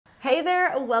Hey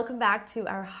there, welcome back to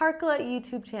our Harkla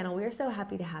YouTube channel. We are so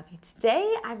happy to have you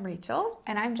today. I'm Rachel.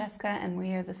 And I'm Jessica, and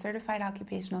we are the Certified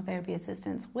Occupational Therapy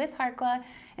Assistants with Harkla.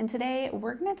 And today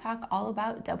we're going to talk all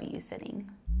about W-sitting.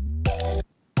 I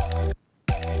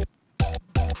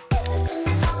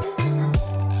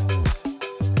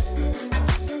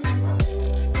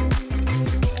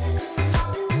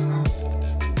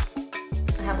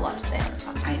have a lot to say on the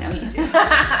topic. I know you do.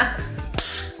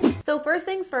 So first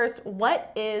things first,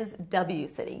 what is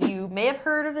W-sitting? You may have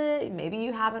heard of it, maybe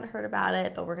you haven't heard about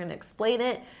it, but we're going to explain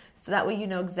it so that way you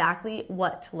know exactly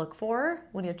what to look for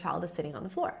when your child is sitting on the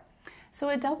floor. So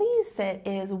a W-sit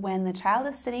is when the child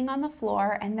is sitting on the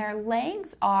floor and their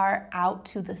legs are out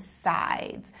to the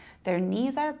sides. Their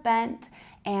knees are bent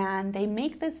and they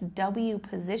make this W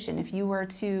position. If you were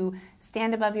to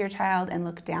stand above your child and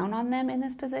look down on them in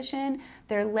this position,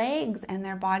 their legs and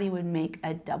their body would make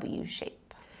a W shape.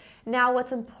 Now,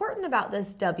 what's important about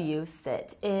this W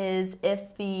sit is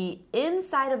if the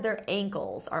inside of their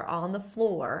ankles are on the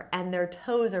floor and their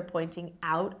toes are pointing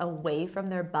out away from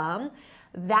their bum,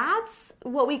 that's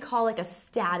what we call like a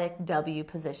static W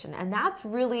position. And that's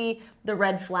really the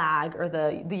red flag or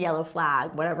the yellow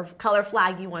flag, whatever color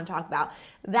flag you want to talk about.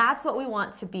 That's what we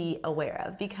want to be aware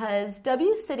of, because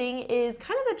W sitting is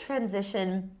kind of a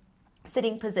transition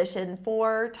sitting position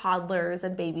for toddlers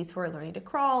and babies who are learning to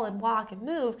crawl and walk and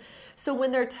move. So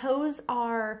when their toes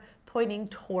are pointing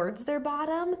towards their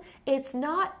bottom, it's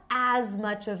not as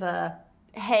much of a,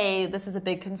 hey, this is a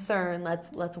big concern,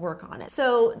 let's work on it.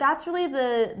 So that's really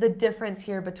the difference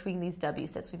here between these W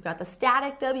sits. We've got the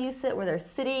static W sit where they're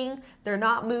sitting, they're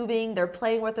not moving, they're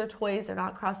playing with their toys, they're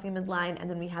not crossing midline, and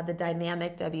then we have the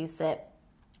dynamic W sit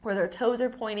where their toes are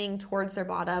pointing towards their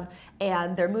bottom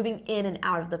and they're moving in and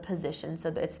out of the position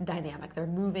so that it's dynamic. They're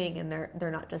moving and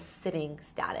they're not just sitting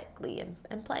statically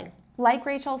and playing. Like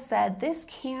Rachel said, this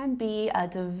can be a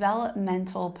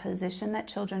developmental position that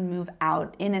children move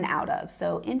in and out of.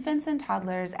 So infants and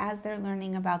toddlers, as they're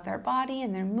learning about their body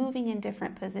and they're moving in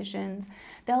different positions,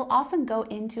 they'll often go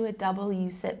into a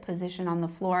W-sit position on the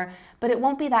floor, but it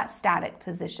won't be that static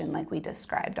position like we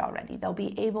described already. They'll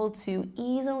be able to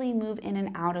easily move in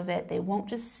and out of it. They won't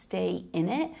just stay in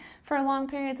it for long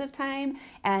periods of time,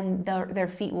 and their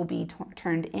feet will be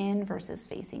turned in versus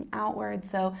facing outward.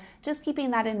 So just keeping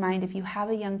that in mind, if you have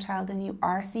a young child and you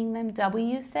are seeing them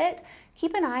W-sit,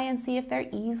 keep an eye and see if they're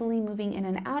easily moving in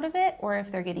and out of it or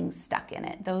if they're getting stuck in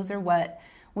it. Those are what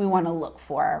we want to look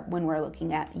for when we're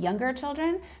looking at younger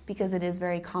children, because it is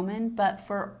very common. But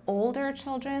for older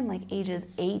children, like ages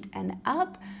 8 and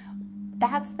up,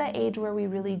 that's the age where we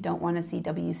really don't want to see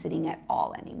W-sitting at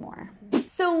all anymore.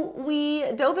 So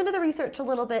we dove into the research a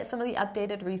little bit, some of the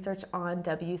updated research on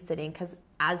W-sitting, because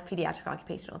as pediatric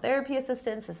occupational therapy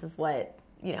assistants, this is what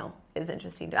is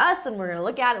interesting to us, and we're going to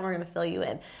look at it and we're going to fill you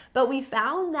in. But we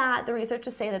found that the research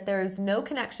is saying that there's no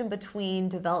connection between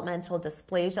developmental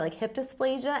dysplasia, like hip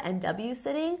dysplasia, and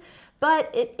W-sitting, but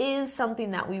it is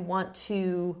something that we want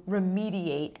to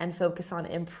remediate and focus on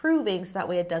improving so that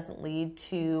way it doesn't lead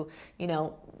to,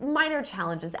 minor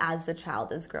challenges as the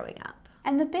child is growing up.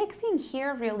 And the big thing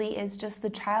here really is just the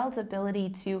child's ability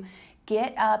to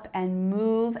get up and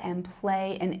move and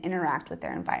play and interact with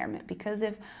their environment. Because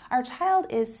if our child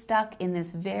is stuck in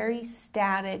this very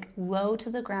static, low to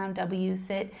the ground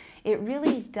W-sit, it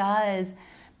really does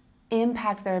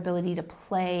impact their ability to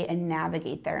play and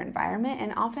navigate their environment.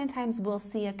 And oftentimes we'll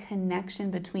see a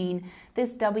connection between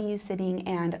this W-sitting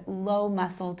and low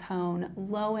muscle tone,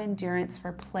 low endurance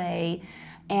for play,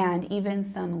 and even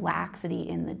some laxity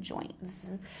in the joints.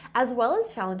 As well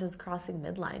as challenges crossing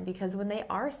midline, because when they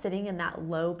are sitting in that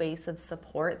low base of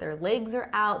support, their legs are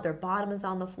out, their bottom is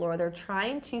on the floor, they're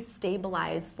trying to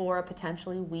stabilize for a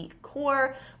potentially weak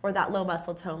core or that low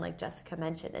muscle tone like Jessica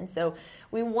mentioned. And so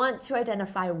we want to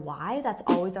identify why. That's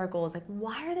always our goal, is like,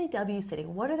 why are they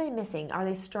W-sitting? What are they missing? Are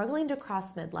they struggling to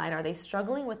cross midline? Are they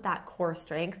struggling with that core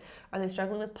strength? Are they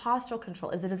struggling with postural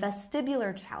control? Is it a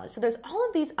vestibular challenge? So there's all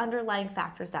of these underlying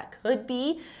factors that could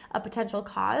be a potential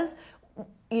cause.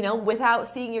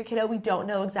 Without seeing your kiddo, we don't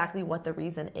know exactly what the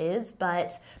reason is,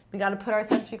 but we got to put our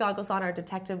sensory goggles on, our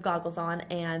detective goggles on,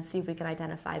 and see if we can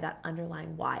identify that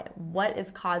underlying why. What is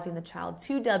causing the child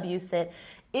to W-sit?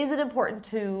 Is it important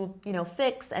to,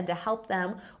 fix and to help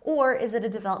them, or is it a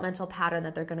developmental pattern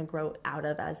that they're going to grow out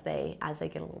of as they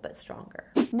get a little bit stronger?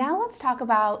 Now let's talk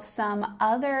about some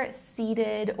other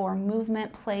seated or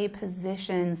movement play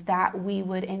positions that we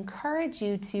would encourage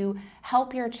you to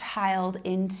help your child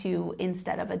into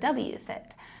instead of a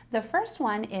W-sit. The first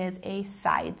one is a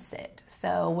side sit,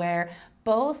 so where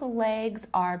both legs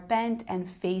are bent and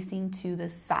facing to the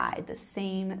side, the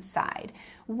same side.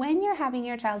 When you're having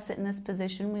your child sit in this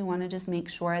position, we want to just make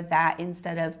sure that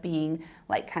instead of being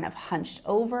like kind of hunched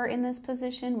over in this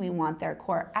position, we want their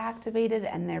core activated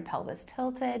and their pelvis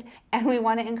tilted. And we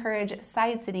want to encourage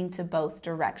side sitting to both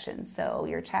directions. So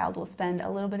your child will spend a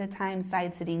little bit of time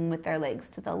side sitting with their legs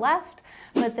to the left,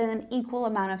 but then an equal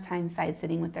amount of time side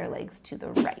sitting with their legs to the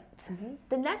right.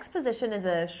 The next position is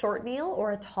a short kneel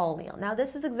or a tall kneel. Now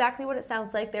this is exactly what it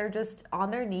sounds like. They're just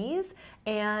on their knees,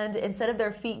 and instead of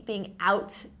their feet being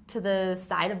out to the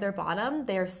side of their bottom,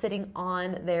 they're sitting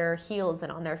on their heels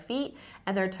and on their feet,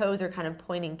 and their toes are kind of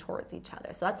pointing towards each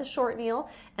other. So that's a short kneel.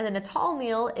 And then a tall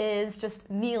kneel is just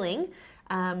kneeling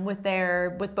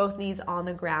with both knees on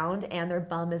the ground and their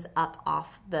bum is up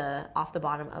off the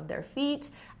bottom of their feet.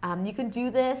 You can do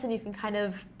this, and you can kind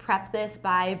of prep this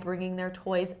by bringing their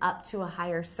toys up to a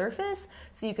higher surface.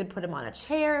 So you could put them on a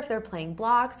chair if they're playing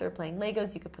blocks, they're playing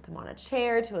Legos. You could put them on a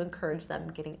chair to encourage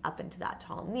them getting up into that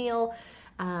tall kneel.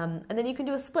 And then you can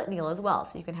do a split kneel as well.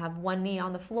 So you can have one knee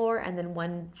on the floor and then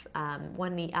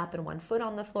one knee up and one foot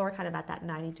on the floor, kind of at that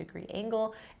 90-degree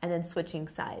angle, and then switching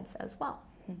sides as well.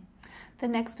 The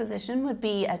next position would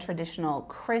be a traditional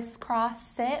crisscross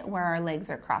sit where our legs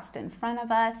are crossed in front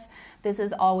of us. This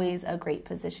is always a great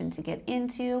position to get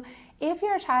into. If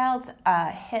your child's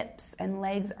hips and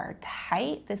legs are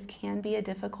tight, this can be a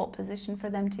difficult position for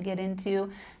them to get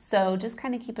into. So just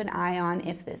kind of keep an eye on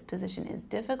if this position is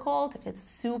difficult, if it's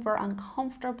super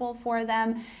uncomfortable for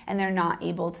them and they're not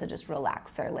able to just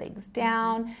relax their legs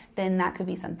down, then that could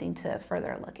be something to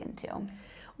further look into.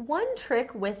 One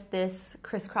trick with this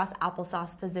crisscross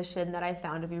applesauce position that I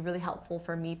found to be really helpful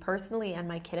for me personally and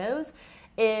my kiddos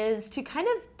is to kind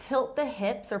of tilt the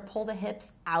hips or pull the hips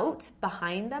out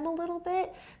behind them a little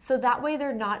bit, so that way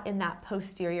they're not in that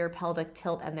posterior pelvic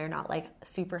tilt and they're not like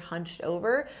super hunched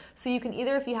over. So you can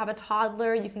either, if you have a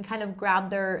toddler, you can kind of grab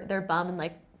their bum and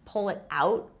like pull it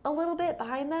out a little bit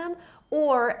behind them,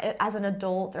 or as an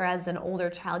adult or as an older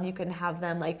child, you can have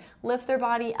them like lift their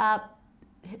body up,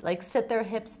 like sit their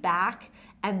hips back,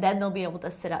 and then they'll be able to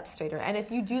sit up straighter. And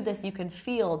if you do this, you can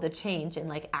feel the change in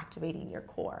like activating your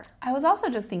core. I was also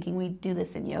just thinking we do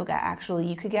this in yoga actually.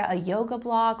 You could get a yoga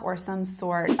block or some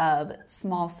sort of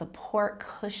small support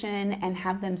cushion and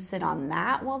have them sit on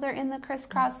that while they're in the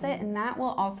crisscross sit, and that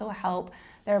will also help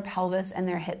their pelvis and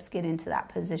their hips get into that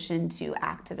position to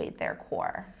activate their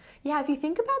core. Yeah, if you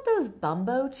think about those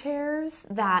bumbo chairs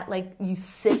that like you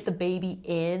sit the baby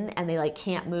in and they like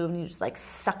can't move and you just like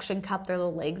suction cup their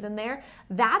little legs in there,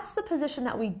 that's the position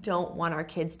that we don't want our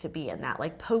kids to be in, that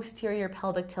like posterior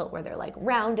pelvic tilt where they're like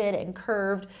rounded and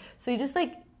curved. So you just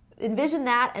like envision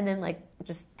that and then like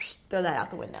just throw that out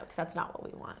the window because that's not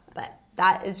what we want. But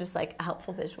that is just like a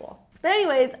helpful visual. But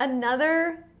anyways,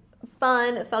 another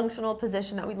fun functional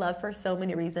position that we love for so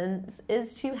many reasons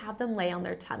is to have them lay on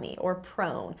their tummy or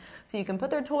prone. So you can put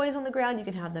their toys on the ground, you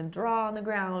can have them draw on the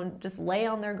ground, just lay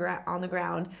on their ground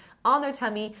on their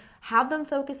tummy. Have them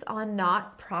focus on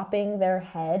not propping their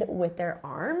head with their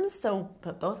arms. So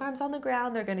put both arms on the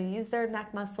ground. They're going to use their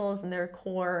neck muscles and their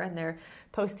core and their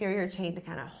posterior chain to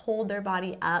kind of hold their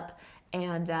body up,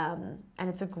 and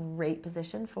it's a great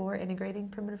position for integrating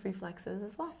primitive reflexes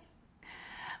as well.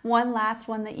 One last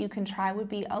one that you can try would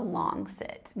be a long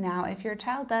sit. Now, if your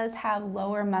child does have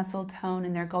lower muscle tone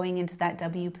and they're going into that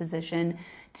W position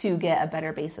to get a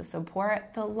better base of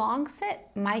support, the long sit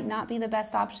might not be the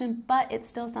best option, but it's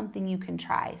still something you can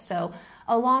try. So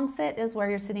a long sit is where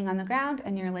you're sitting on the ground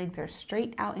and your legs are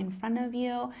straight out in front of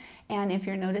you. And if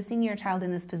you're noticing your child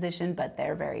in this position, but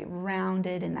they're very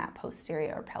rounded in that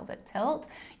posterior or pelvic tilt,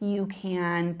 you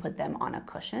can put them on a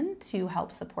cushion to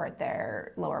help support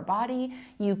their lower body.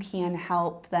 You can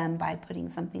help them by putting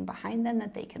something behind them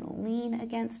that they can lean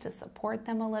against to support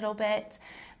them a little bit.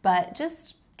 But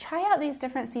just try out these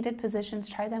different seated positions,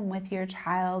 try them with your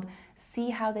child, see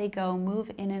how they go,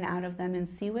 move in and out of them, and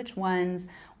see which ones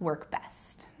work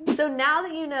best. So now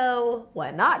that you know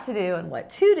what not to do and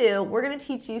what to do, we're going to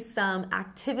teach you some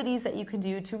activities that you can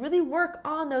do to really work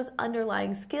on those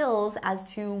underlying skills as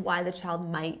to why the child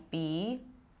might be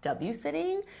W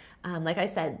sitting. Like I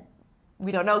said,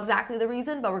 we don't know exactly the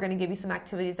reason, but we're going to give you some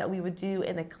activities that we would do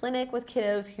in the clinic with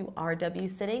kiddos who are W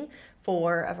sitting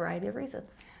for a variety of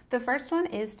reasons. The first one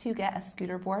is to get a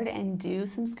scooter board and do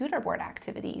some scooter board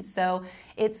activities. So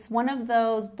it's one of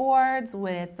those boards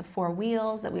with the 4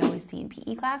 wheels that we always see in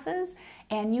PE classes,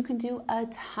 and you can do a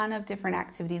ton of different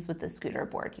activities with the scooter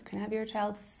board. You can have your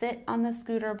child sit on the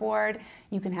scooter board,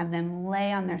 you can have them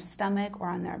lay on their stomach or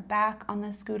on their back on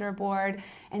the scooter board,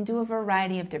 and do a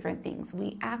variety of different things.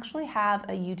 We actually have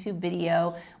a YouTube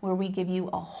video where we give you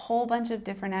a whole bunch of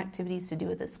different activities to do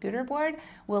with the scooter board.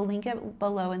 We'll link it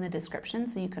below in the description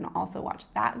so you can can also watch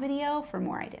that video for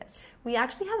more ideas. We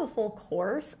actually have a full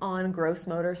course on gross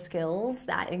motor skills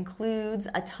that includes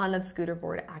a ton of scooter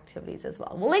board activities as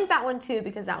well. We'll link that one too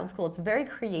because that one's cool. It's very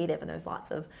creative and there's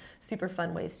lots of super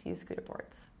fun ways to use scooter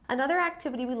boards. Another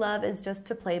activity we love is just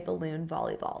to play balloon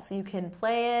volleyball. So you can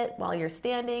play it while you're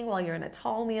standing, while you're in a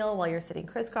tall kneel, while you're sitting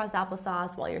crisscross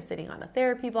applesauce, while you're sitting on a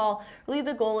therapy ball. Really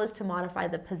the goal is to modify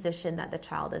the position that the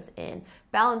child is in,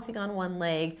 balancing on one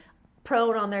leg,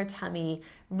 prone on their tummy,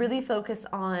 really focus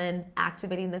on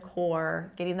activating the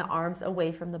core, getting the arms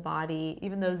away from the body.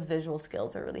 Even those visual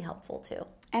skills are really helpful too.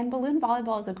 And balloon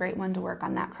volleyball is a great one to work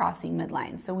on that crossing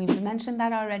midline. So we've mentioned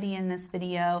that already in this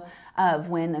video of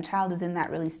when a child is in that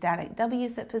really static W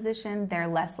sit position, they're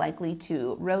less likely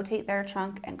to rotate their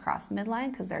trunk and cross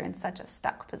midline because they're in such a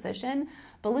stuck position.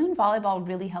 Balloon volleyball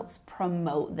really helps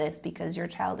promote this because your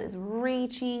child is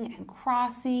reaching and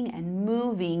crossing and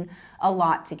moving a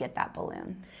lot to get that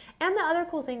balloon. And the other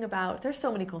cool thing about, there's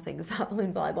so many cool things about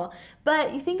balloon volleyball,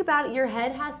 but you think about it, your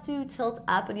head has to tilt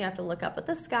up and you have to look up at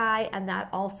the sky, and that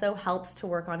also helps to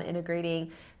work on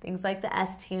integrating things like the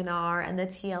STNR and the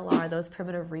TLR, those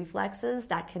primitive reflexes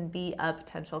that can be a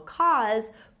potential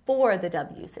cause for the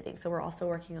W sitting. So we're also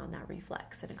working on that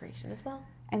reflex integration as well.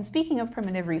 And speaking of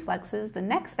primitive reflexes, the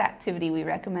next activity we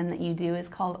recommend that you do is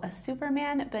called a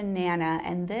Superman banana,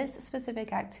 and this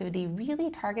specific activity really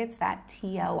targets that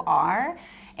TLR.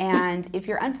 And if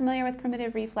you're unfamiliar with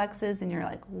primitive reflexes and you're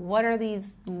like, what are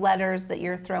these letters that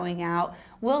you're throwing out,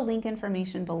 we'll link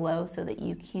information below so that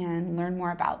you can learn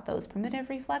more about those primitive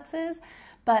reflexes.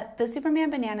 But the Superman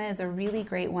banana is a really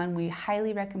great one. We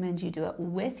highly recommend you do it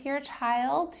with your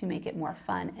child to make it more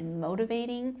fun and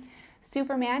motivating.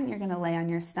 Superman, you're gonna lay on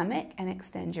your stomach and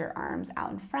extend your arms out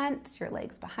in front, your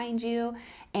legs behind you,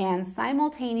 and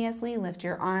simultaneously lift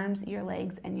your arms, your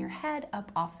legs, and your head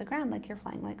up off the ground like you're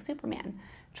flying like Superman.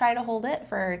 Try to hold it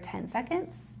for 10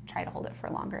 seconds. Try to hold it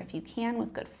for longer if you can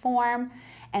with good form,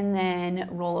 and then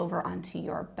roll over onto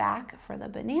your back for the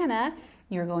banana.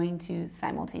 You're going to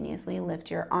simultaneously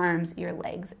lift your arms, your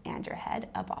legs, and your head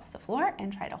up off the floor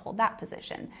and try to hold that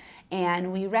position.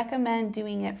 And we recommend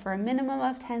doing it for a minimum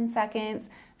of 10 seconds.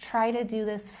 Try to do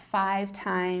this 5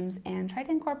 times and try to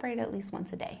incorporate it at least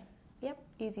once a day. Yep,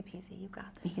 easy peasy, you got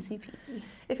this. Easy peasy.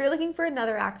 If you're looking for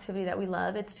another activity that we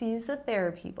love, it's to use the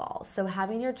therapy ball. So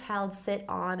having your child sit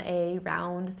on a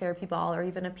round therapy ball or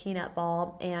even a peanut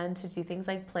ball and to do things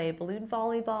like play balloon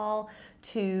volleyball,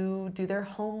 to do their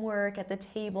homework at the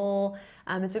table.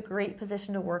 It's a great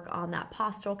position to work on that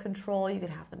postural control. You could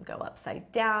have them go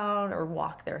upside down or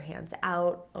walk their hands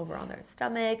out over on their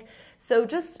stomach. So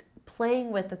just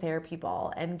playing with the therapy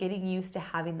ball and getting used to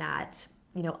having that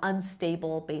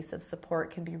unstable base of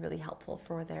support can be really helpful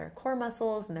for their core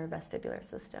muscles and their vestibular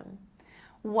system.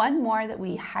 One more that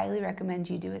we highly recommend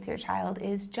you do with your child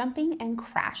is jumping and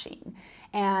crashing.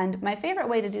 And my favorite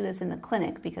way to do this in the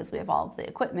clinic, because we have all of the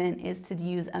equipment, is to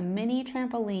use a mini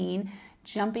trampoline,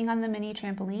 jumping on the mini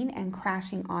trampoline and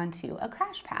crashing onto a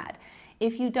crash pad.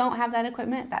 If you don't have that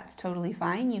equipment, that's totally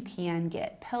fine. You can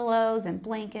get pillows and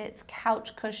blankets,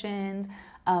 couch cushions,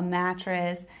 a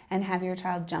mattress, and have your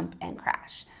child jump and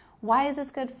crash. Why is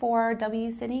this good for W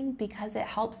sitting? Because it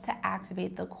helps to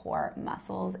activate the core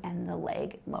muscles and the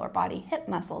leg, lower body, hip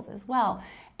muscles as well.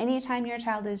 Anytime your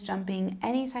child is jumping,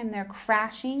 anytime they're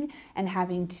crashing and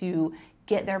having to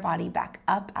get their body back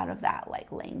up out of that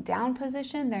laying down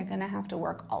position, they're gonna have to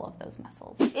work all of those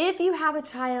muscles. If you have a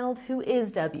child who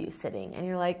is W sitting and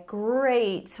you're like,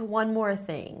 great, one more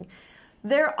thing.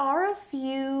 There are a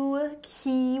few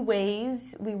key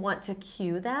ways we want to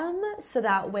cue them so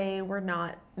that way we're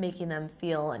not making them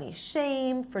feel any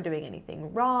shame for doing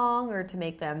anything wrong or to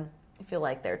make them feel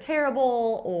like they're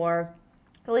terrible or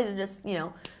really to just,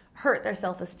 hurt their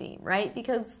self-esteem, right?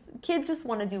 Because kids just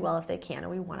want to do well if they can and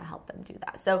we want to help them do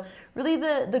that. So really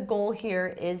the goal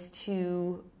here is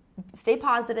to stay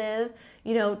positive,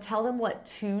 tell them what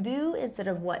to do instead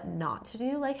of what not to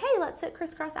do. Like, hey, let's sit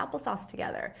crisscross applesauce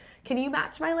together. Can you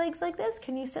match my legs like this?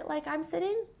 Can you sit like I'm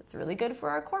sitting? It's really good for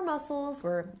our core muscles.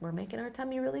 We're making our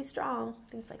tummy really strong,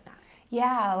 things like that.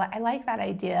 Yeah, I like that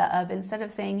idea of instead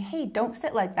of saying, hey, don't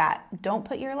sit like that, don't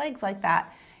put your legs like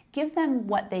that, give them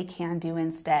what they can do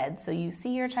instead. So you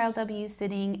see your child W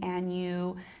sitting and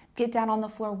you get down on the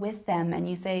floor with them and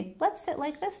you say, let's sit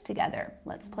like this together.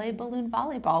 Let's play balloon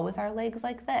volleyball with our legs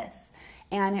like this.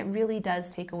 And it really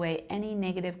does take away any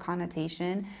negative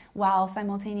connotation while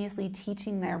simultaneously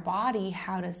teaching their body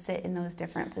how to sit in those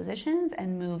different positions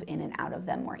and move in and out of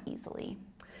them more easily.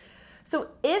 So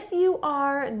if you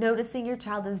are noticing your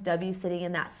child is W sitting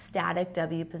in that static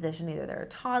W position, either they're a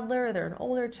toddler or they're an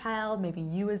older child, maybe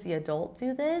you as the adult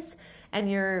do this,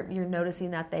 and you're noticing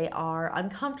that they are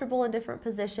uncomfortable in different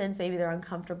positions, maybe they're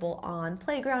uncomfortable on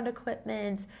playground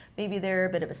equipment, maybe they're a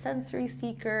bit of a sensory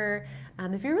seeker.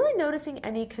 If you're really noticing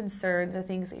any concerns or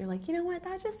things that you're like, you know what,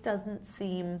 that just doesn't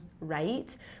seem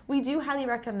right, we do highly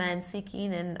recommend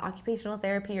seeking an occupational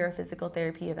therapy or a physical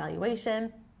therapy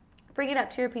evaluation. Bring it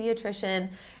up to your pediatrician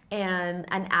and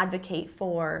advocate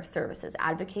for services.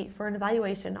 Advocate for an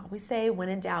evaluation. Always say, when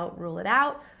in doubt, rule it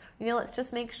out. Let's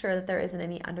just make sure that there isn't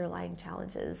any underlying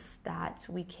challenges that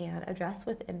we can address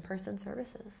with in-person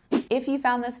services. If you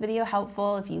found this video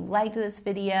helpful, if you liked this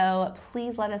video,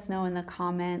 please let us know in the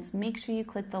comments. Make sure you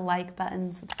click the like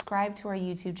button, subscribe to our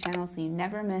YouTube channel so you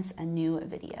never miss a new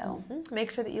video. Make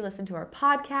sure that you listen to our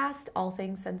podcast, All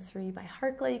Things Sensory by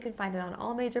Harkla. You can find it on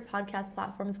all major podcast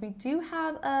platforms. We do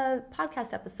have a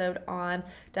podcast episode on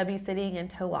W sitting and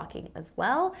toe walking as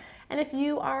well. And if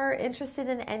you are interested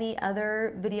in any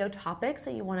other video topics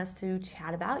that you want us to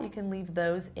chat about, you can leave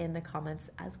those in the comments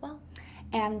as well.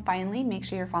 And finally, make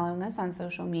sure you're following us on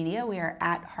social media. We are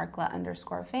at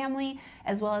Harkla_family,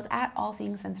 as well as at All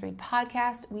Things Sensory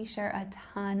Podcast. We share a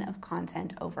ton of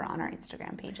content over on our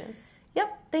Instagram pages.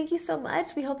 Yep, thank you so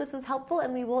much. We hope this was helpful,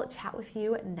 and we will chat with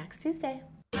you next Tuesday.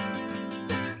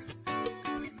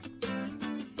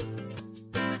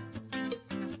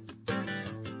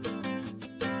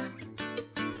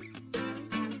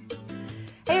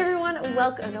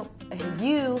 Welcome. No,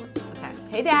 you. Okay.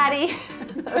 Hey, Daddy.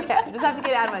 Okay, I just have to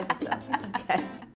get out of my system. Okay.